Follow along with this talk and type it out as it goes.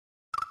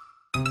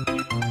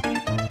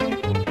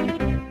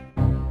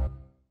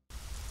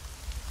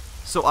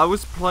So I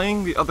was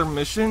playing the other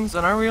missions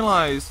and I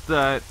realized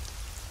that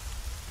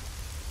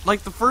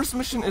like the first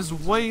mission is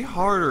way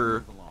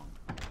harder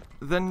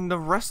than the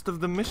rest of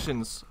the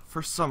missions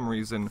for some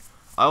reason.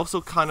 I also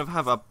kind of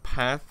have a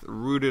path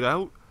rooted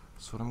out.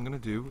 So what I'm gonna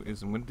do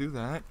is I'm gonna do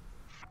that,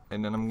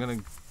 and then I'm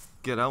gonna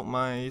get out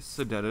my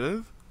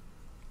sedative,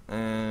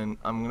 and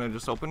I'm gonna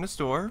just open this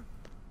door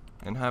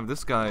and have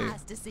this guy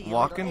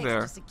walk in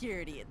there.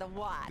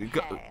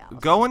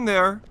 Go in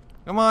there.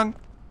 Come on.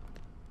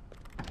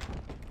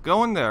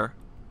 Go in there.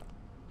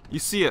 You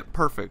see it.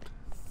 Perfect.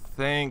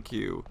 Thank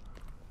you.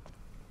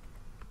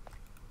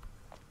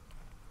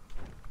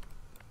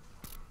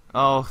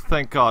 Oh,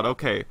 thank God.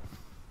 Okay.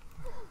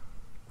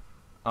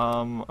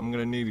 I'm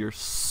gonna need your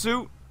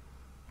suit,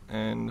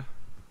 and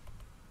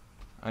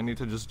I need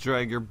to just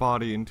drag your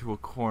body into a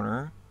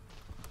corner,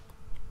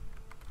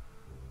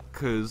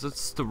 cause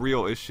that's the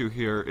real issue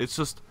here. It's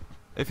just,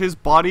 if his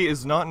body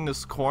is not in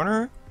this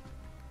corner,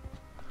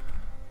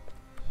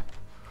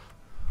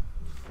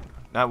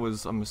 that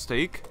was a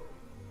mistake.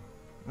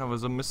 That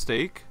was a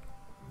mistake.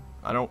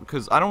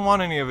 Cause I don't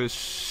want any of his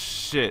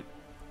shit.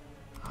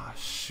 Ah,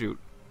 shoot.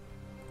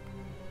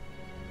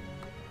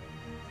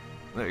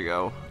 There you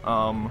go.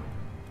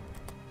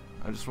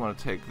 I just want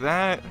to take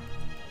that,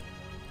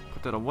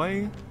 put that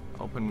away,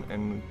 open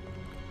and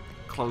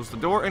close the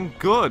door, and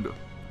good!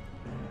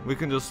 We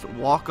can just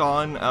walk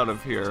on out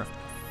of here.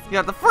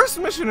 Yeah, the first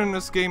mission in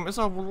this game is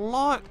a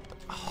lot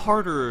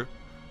harder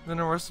than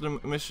the rest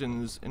of the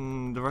missions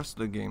in the rest of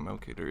the game.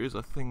 Okay, there is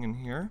a thing in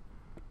here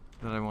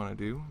that I want to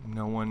do.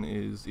 No one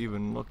is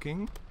even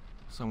looking,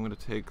 so I'm going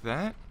to take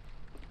that,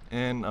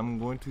 and I'm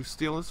going to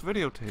steal this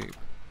videotape.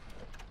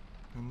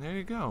 And there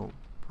you go.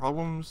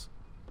 Problems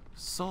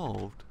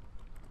solved.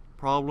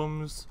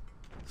 Problems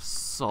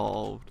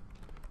solved.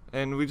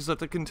 And we just have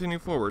to continue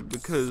forward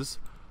because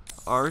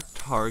our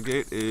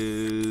target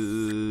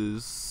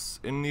is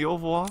in the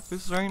Oval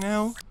Office right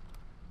now.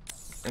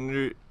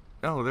 And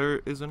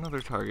there is another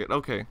target.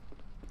 Okay.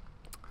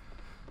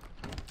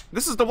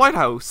 This is the White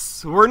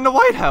House. We're in the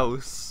White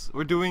House.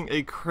 We're doing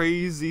a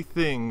crazy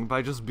thing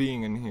by just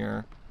being in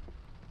here.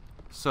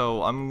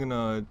 So I'm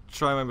gonna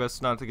try my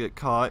best not to get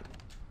caught,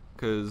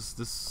 because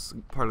this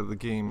part of the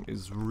game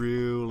is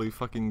really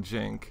fucking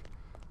jank.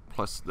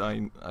 Plus,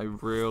 I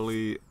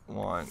really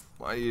want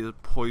my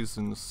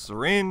poison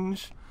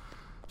syringe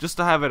just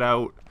to have it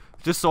out,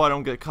 just so I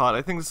don't get caught.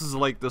 I think this is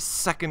like the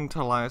second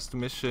to last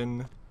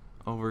mission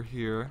over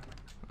here.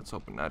 Let's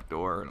open that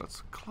door.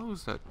 Let's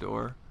close that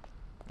door.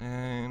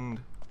 And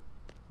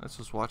let's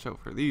just watch out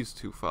for these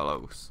two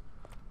fellows.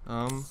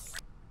 Oh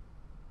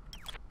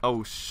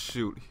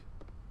shoot.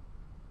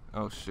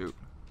 Oh shoot.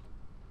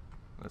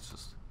 Let's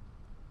just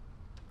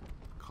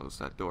close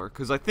that door,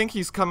 because I think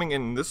he's coming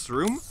in this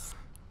room,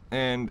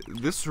 and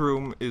this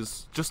room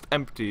is just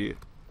empty.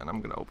 And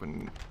I'm gonna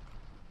open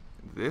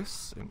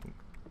this and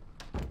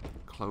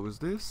close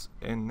this,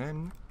 and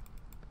then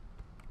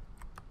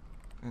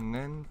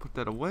put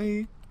that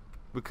away,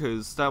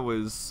 because that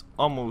was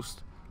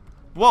almost.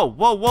 Whoa,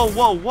 whoa, whoa,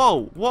 whoa,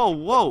 whoa, whoa,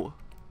 whoa.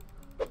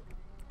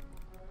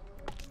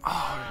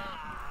 Oh,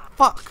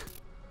 fuck.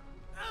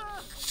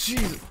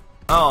 Jeez.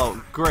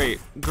 Oh, great,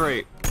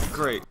 great,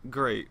 great,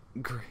 great,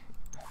 great.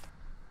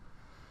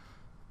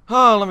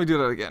 Oh, let me do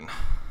that again.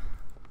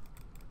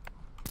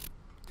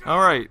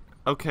 Alright,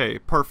 okay,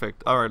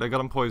 perfect. Alright, I got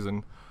him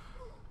poisoned.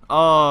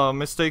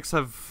 Mistakes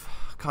have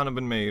kind of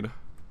been made.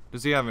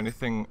 Does he have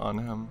anything on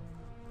him?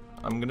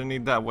 I'm gonna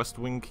need that West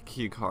Wing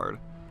key card.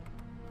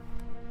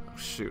 Oh,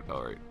 shoot,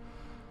 alright.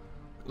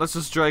 Let's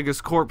just drag his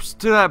corpse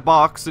to that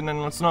box, and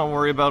then let's not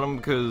worry about him,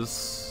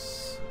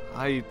 because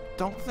I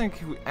don't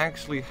think we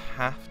actually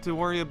have to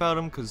worry about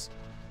him, because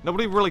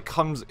nobody really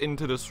comes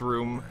into this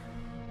room.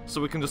 So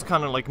we can just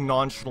kind of like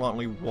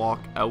nonchalantly walk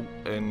out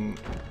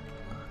and...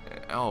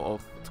 Oh,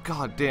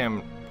 god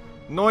damn.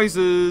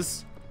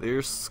 Noises!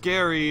 They're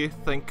scary.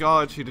 Thank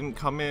God she didn't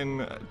come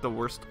in at the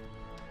worst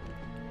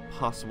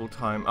possible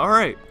time.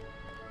 Alright.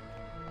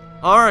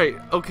 Alright,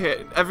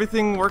 okay.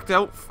 Everything worked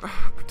out.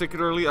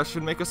 Particularly, I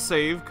should make a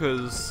save,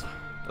 because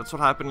that's what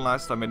happened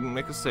last time. I didn't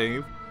make a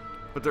save.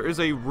 But there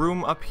is a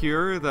room up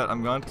here that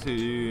I'm going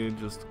to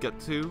just get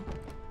to.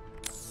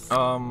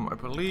 I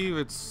believe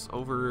it's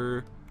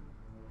over...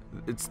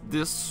 It's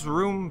this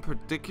room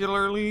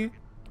particularly.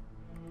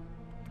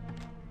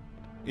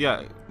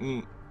 Yeah,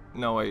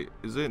 no wait,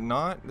 is it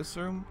not this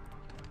room?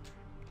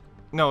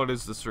 No, it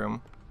is this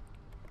room.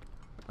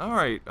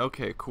 Alright,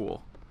 okay,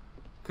 cool.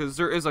 Because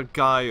there is a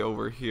guy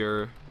over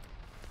here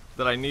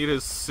that I need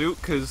his suit,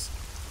 because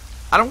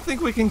I don't think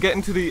we can get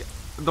into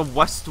the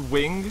West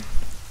Wing.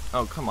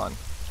 Oh, come on.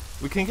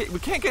 We can't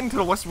get into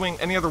the West Wing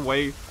any other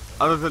way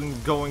other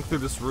than going through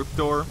this roof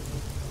door.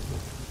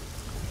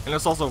 And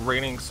it's also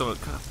raining, so it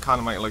kind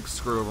of might like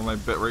screw over my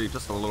bitrate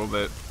just a little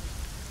bit.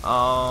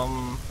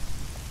 I'm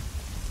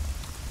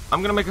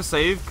gonna make a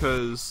save,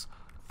 because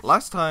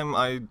last time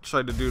I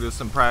tried to do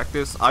this in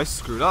practice, I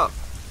screwed up.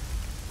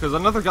 Because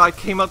another guy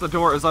came out the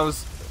door as I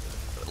was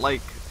like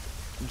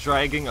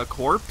dragging a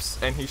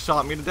corpse, and he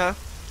shot me to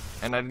death.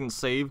 and I didn't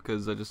save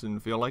because I just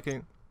didn't feel like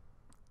it.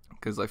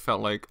 Because I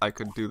felt like I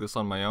could do this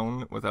on my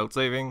own without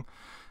saving.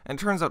 And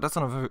it turns out that's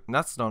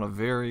not a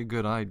very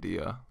good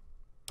idea.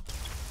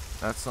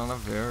 That's not a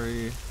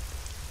very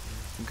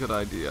good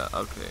idea.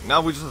 Okay,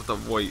 now we just have to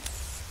wait.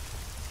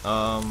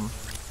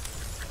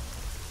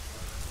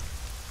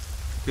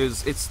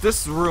 Because it's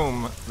this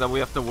room that we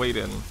have to wait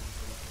in.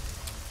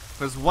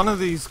 Because one of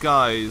these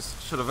guys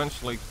should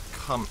eventually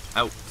come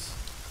out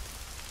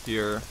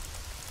here.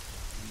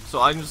 So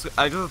I just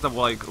have to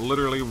like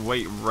literally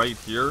wait right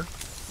here.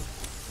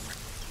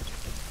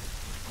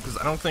 Because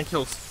I don't think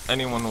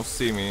anyone will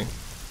see me.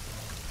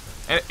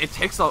 And it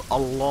takes a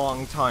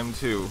long time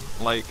too.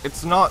 Like,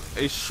 it's not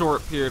a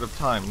short period of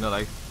time that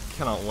I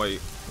cannot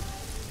wait.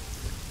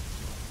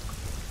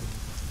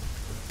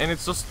 And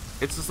it's just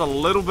a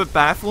little bit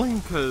baffling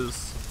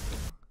because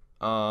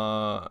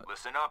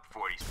listen up,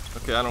 40.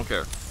 Okay, I don't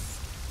care.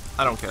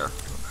 I don't care.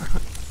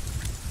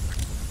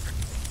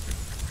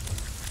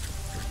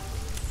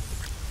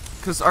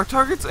 Because our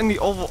target's in the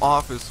Oval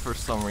Office for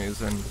some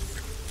reason.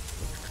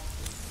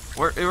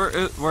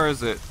 Where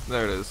is it?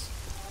 There it is.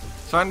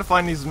 Trying to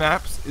find these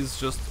maps is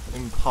just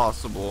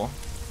impossible.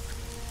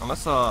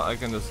 Unless I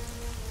can just...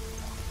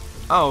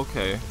 Oh,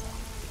 okay.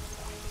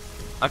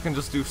 I can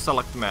just do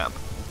select map.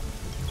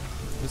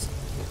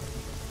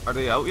 Are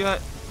they out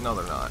yet? No,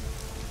 they're not.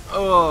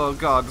 Oh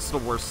god, this is the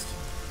worst.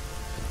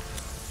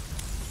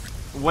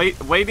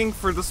 Waiting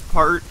for this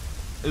part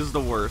is the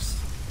worst.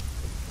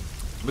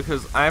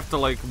 Because I have to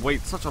like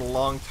wait such a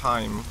long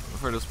time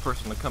for this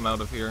person to come out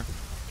of here.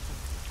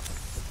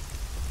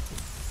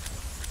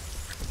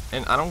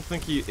 And I don't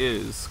think he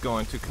is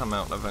going to come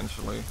out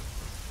eventually.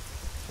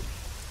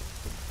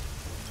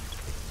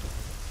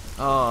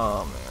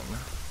 Oh man.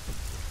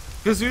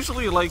 Because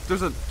usually like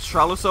there's a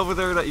trellis over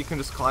there that you can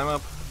just climb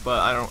up, but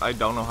I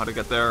don't know how to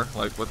get there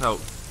like without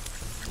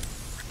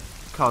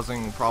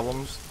causing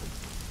problems.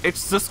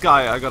 It's this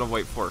guy I gotta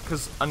wait for,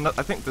 because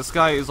I think this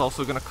guy is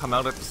also gonna come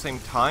out at the same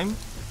time.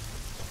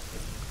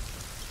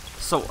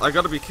 So I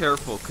gotta be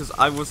careful, because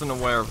I wasn't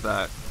aware of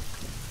that.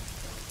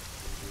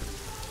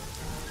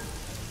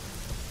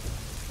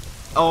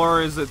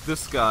 Or is it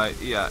this guy?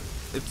 Yeah,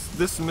 it's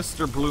this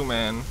Mr. Blue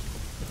Man.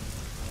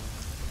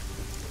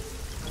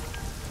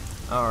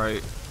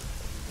 Alright.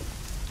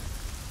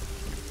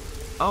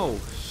 Oh,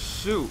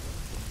 shoot.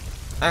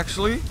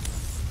 Actually,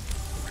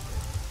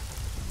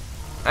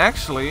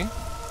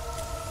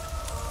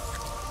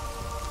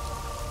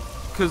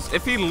 because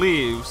if he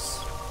leaves,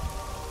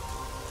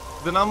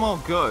 then I'm all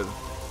good.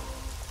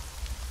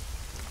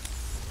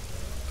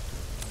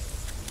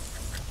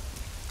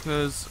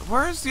 Because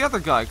where's the other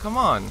guy? Come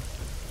on.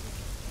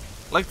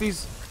 Like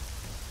these...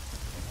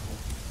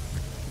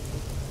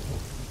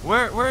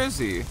 Where is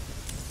he?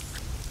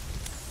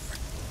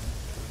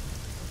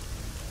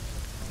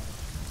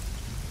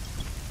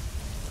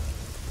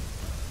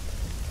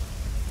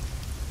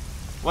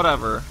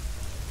 Whatever.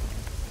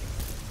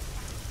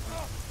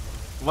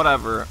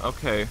 Whatever,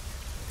 okay.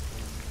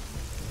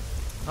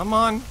 Come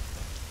on.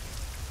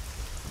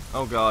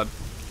 Oh god.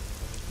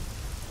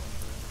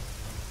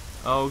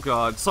 Oh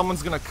god.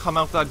 Someone's gonna come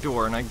out that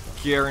door and I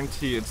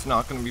guarantee it's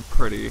not gonna be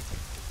pretty.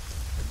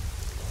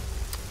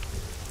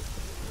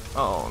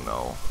 Oh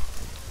no.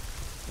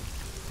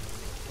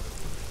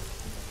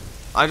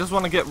 I just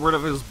want to get rid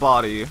of his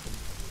body.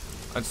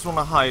 I just want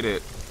to hide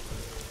it.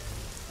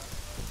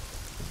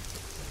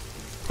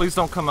 Please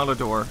don't come out a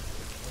door.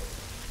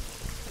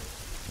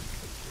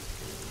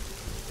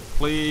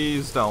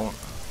 Please don't.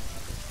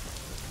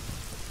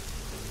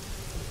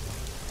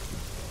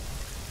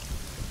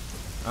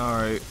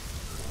 Alright.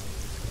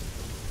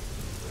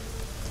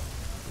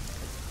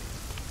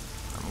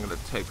 I'm gonna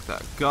take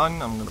that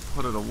gun, I'm gonna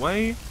put it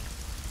away,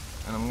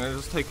 and I'm gonna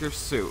just take your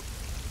suit.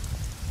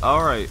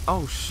 Alright.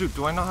 Oh shoot,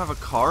 do I not have a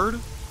card?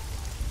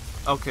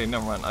 Okay,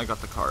 never mind, I got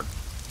the card.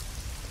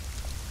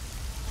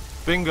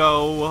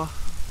 Bingo!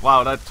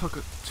 Wow, that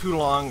took too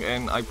long,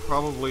 and I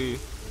probably...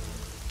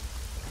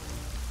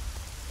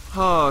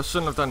 Oh,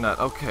 shouldn't have done that.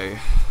 Okay.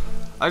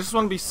 I just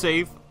want to be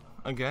safe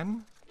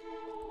again.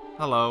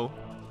 Hello.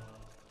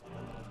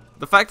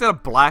 The fact that a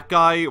black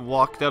guy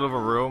walked out of a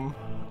room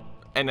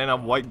and then a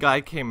white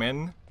guy came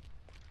in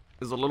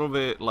is a little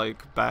bit,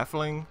 like,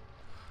 baffling.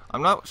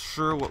 I'm not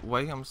sure what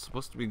way I'm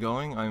supposed to be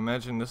going. I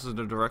imagine this is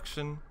the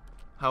direction.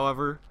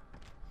 However,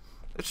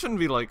 it shouldn't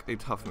be, like, a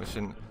tough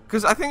mission.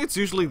 Because I think it's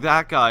usually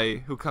that guy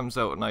who comes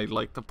out and I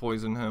like to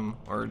poison him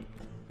or,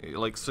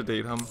 like,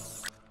 sedate him.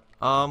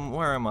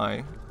 Where am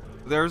I?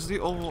 There's the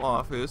Oval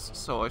Office,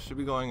 so I should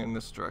be going in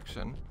this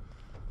direction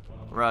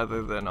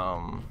rather than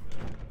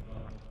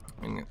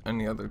in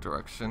any other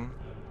direction.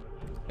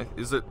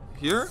 Is it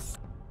here?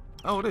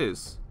 Oh, it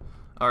is.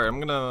 Alright, I'm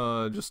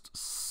gonna just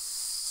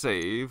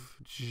save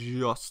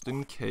just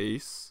in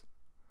case.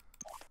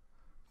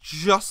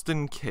 Just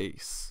in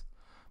case.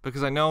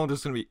 Because I know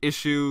there's gonna be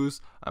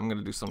issues. I'm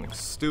gonna do something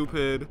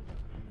stupid.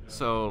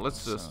 So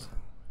let's just... So,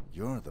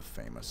 you're the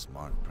famous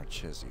Mark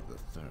Parchesi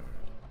III.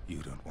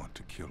 You don't want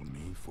to kill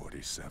me,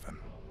 47.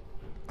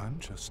 I'm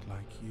just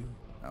like you.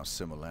 Our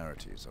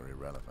similarities are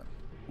irrelevant.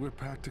 We're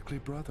practically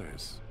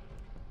brothers.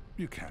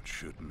 You can't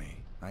shoot me.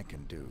 I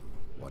can do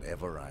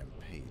whatever I'm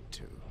paid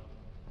to.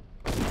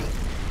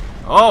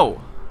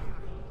 Oh!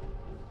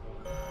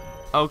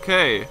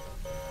 Okay.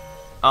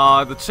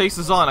 The chase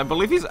is on. I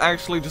believe he's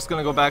actually just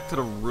gonna go back to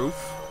the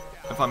roof,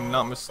 if I'm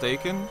not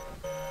mistaken.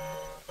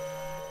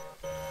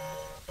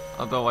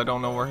 Although I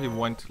don't know where he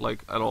went,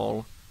 like, at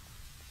all.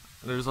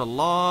 There's a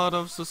lot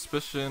of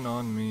suspicion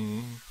on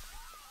me.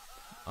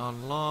 A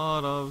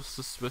lot of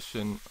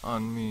suspicion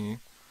on me.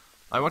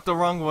 I went the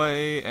wrong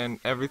way, and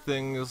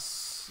everything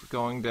is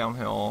going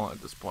downhill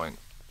at this point.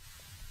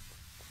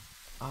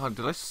 Oh,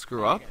 did I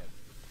screw up?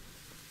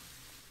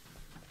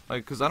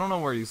 Like, cause I don't know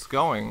where he's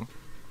going.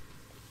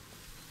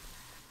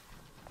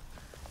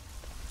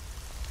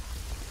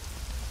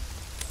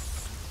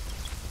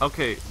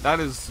 Okay, that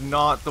is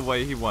not the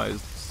way he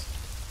was.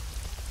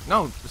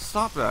 No,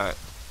 stop that.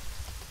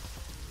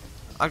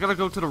 I gotta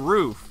go to the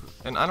roof,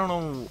 and I don't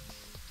know.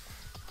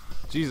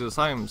 Jesus,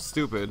 I am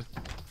stupid.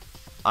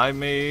 I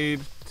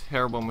made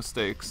terrible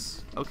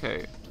mistakes.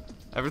 Okay.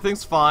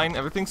 Everything's fine,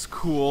 everything's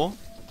cool.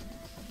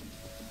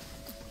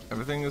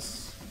 Everything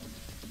is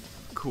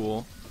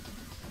cool.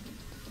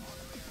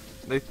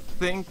 They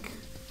think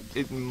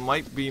it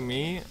might be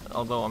me,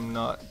 although I'm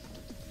not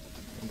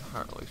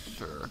entirely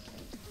sure.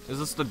 Is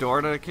this the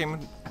door that I came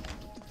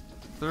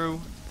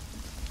through?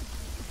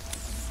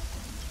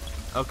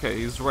 Okay,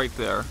 he's right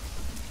there.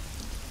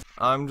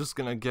 I'm just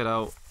gonna get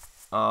out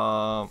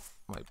my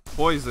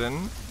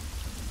poison.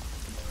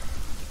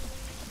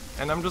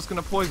 And I'm just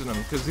gonna poison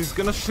him, because he's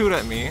gonna shoot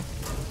at me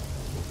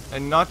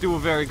and not do a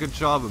very good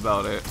job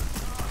about it.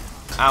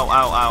 Ow, ow,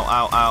 ow,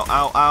 ow, ow,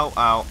 ow, ow,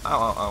 ow, ow,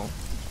 ow, ow.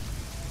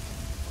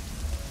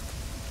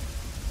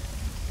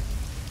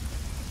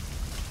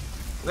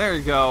 There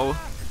you go.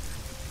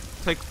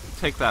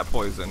 Take that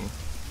poison.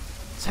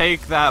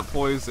 Take that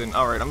poison.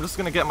 Alright, I'm just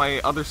gonna get my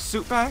other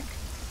suit back,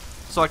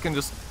 so I can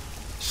just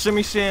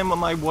shimmy sham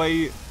my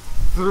way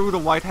through the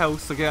White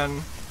House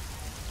again.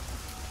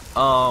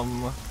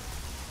 There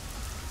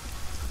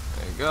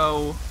you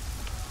go.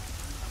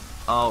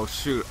 Oh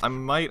shoot, I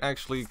might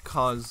actually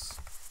cause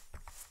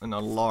an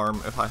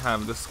alarm if I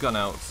have this gun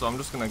out, so I'm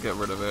just gonna get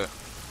rid of it.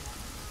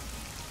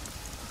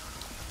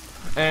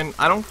 And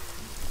I don't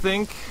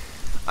think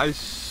I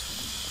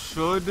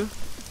should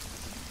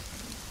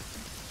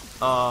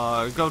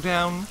go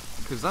down,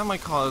 because that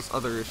might cause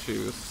other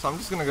issues. So I'm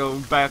just gonna go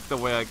back the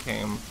way I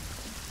came.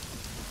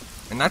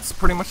 And that's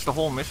pretty much the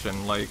whole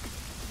mission. Like,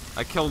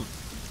 I killed...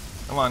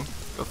 Come on,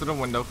 go through the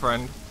window,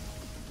 friend.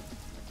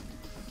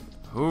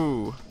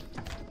 Ooh.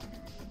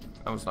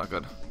 That was not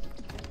good.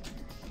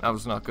 That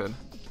was not good.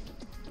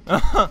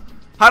 How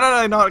did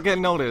I not get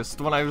noticed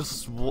when I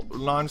just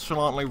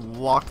nonchalantly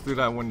walked through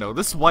that window?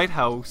 This White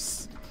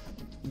House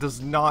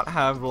does not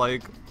have,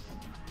 like,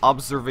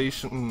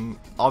 observational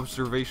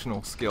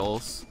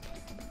skills.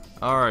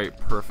 Alright,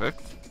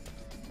 perfect.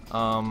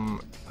 I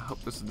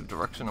hope this is the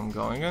direction I'm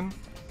going in.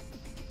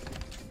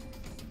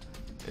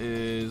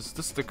 Is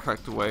this the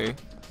correct way?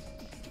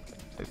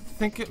 I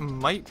think it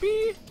might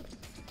be?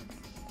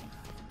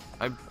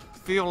 I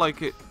feel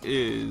like it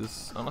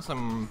is, unless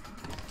I'm...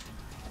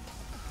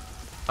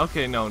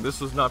 Okay, no, this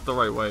was not the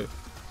right way.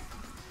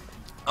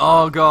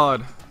 Oh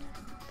god.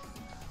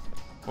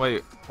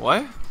 Wait,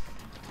 what?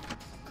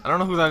 I don't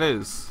know who that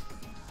is.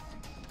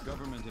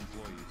 Government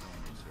employees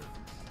only,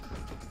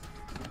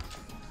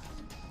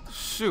 sir.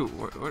 Shoot,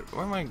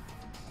 where am I?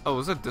 Oh,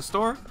 is it this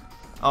door?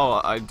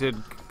 Oh, I did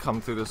come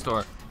through this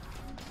door.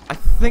 I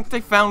think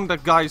they found the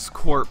guy's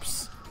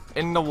corpse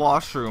in the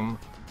washroom.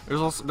 There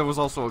was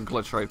also a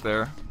glitch right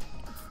there.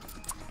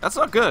 That's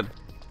not good.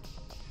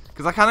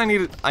 Cause I kinda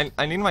need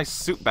I need my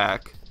suit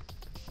back.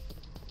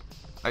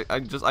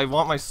 I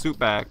want my suit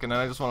back, and then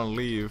I just wanna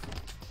leave.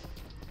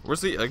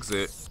 Where's the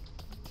exit?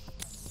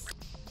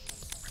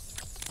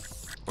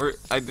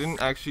 I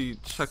didn't actually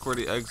check where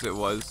the exit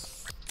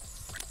was.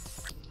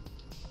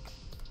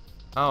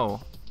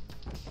 Oh.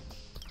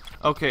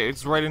 Okay,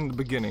 it's right in the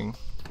beginning.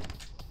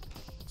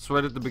 It's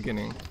right at the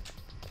beginning.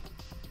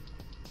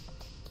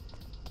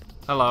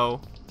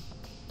 Hello.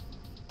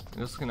 I'm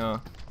just gonna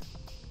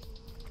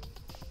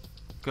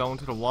go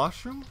into the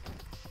washroom.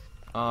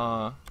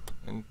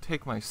 And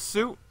take my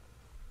suit.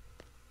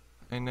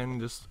 And then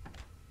just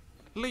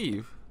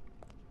leave.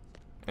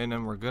 And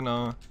then we're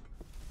gonna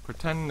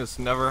pretend this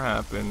never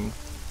happened.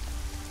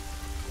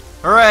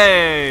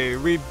 Hooray!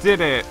 We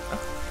did it!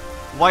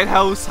 White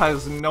House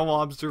has no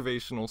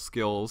observational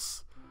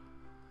skills.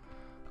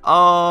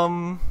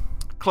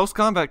 Close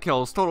combat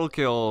kills, total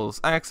kills,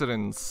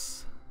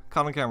 accidents.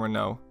 Common camera,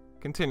 no.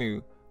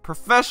 Continue.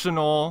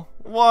 Professional?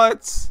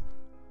 What?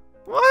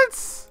 What?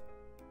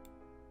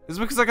 Is it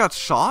because I got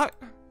shot?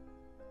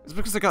 Is it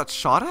because I got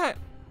shot at?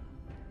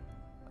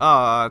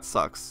 Ah, that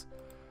sucks.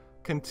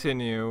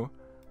 Continue.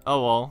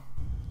 Oh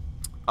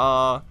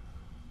well.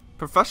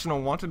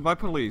 Professional wanted by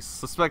police.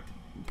 Suspect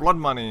blood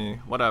money.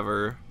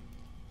 Whatever.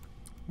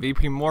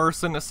 VP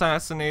Morrison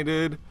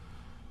assassinated.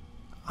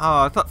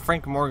 I thought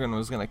Frank Morgan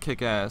was gonna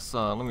kick ass.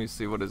 Let me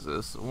see, what is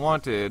this?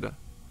 Wanted.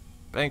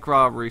 Bank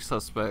robbery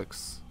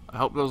suspects. I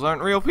hope those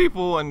aren't real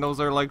people and those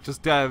are like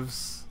just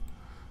devs.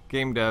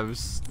 Game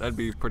devs. That'd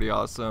be pretty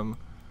awesome.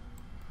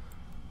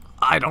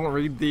 I don't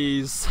read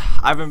these.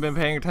 I haven't been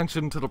paying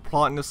attention to the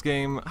plot in this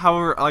game.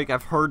 However, like,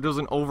 I've heard there's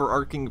an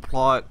overarching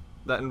plot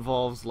that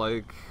involves,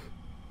 like,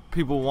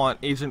 people want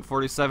Agent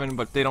 47,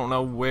 but they don't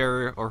know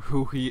where or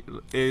who he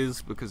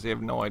is because they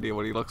have no idea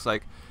what he looks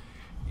like.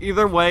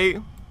 Either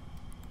way,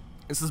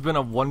 this has been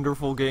a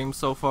wonderful game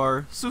so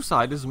far.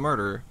 Suicide is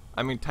murder.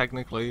 I mean,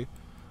 technically,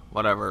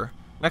 whatever.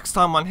 Next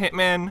time on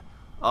Hitman,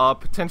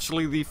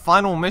 potentially the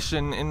final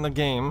mission in the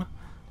game,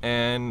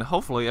 and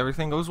hopefully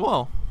everything goes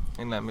well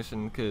in that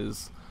mission,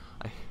 because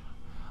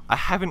I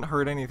haven't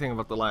heard anything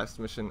about the last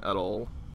mission at all.